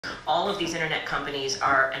all of these internet companies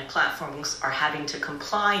and platforms are having to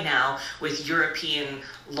comply now with European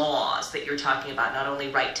laws that you're talking about, not only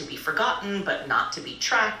right to be forgotten, but not to be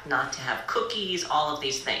tracked, not to have cookies, all of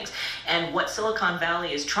these things. And what Silicon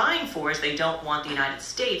Valley is trying for is they don't want the United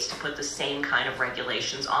States to put the same kind of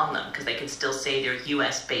regulations on them, because they can still say they're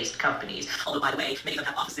US-based companies. Although, by the way, many of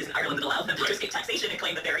them have offices in Ireland that allow them to escape taxation and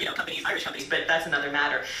claim that they're, companies, Irish companies, but that's another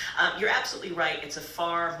matter. You're absolutely right. It's a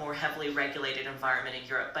far more heavily regulated environment in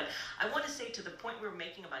Europe. But I want to say, to the point we were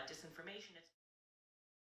making about disinformation,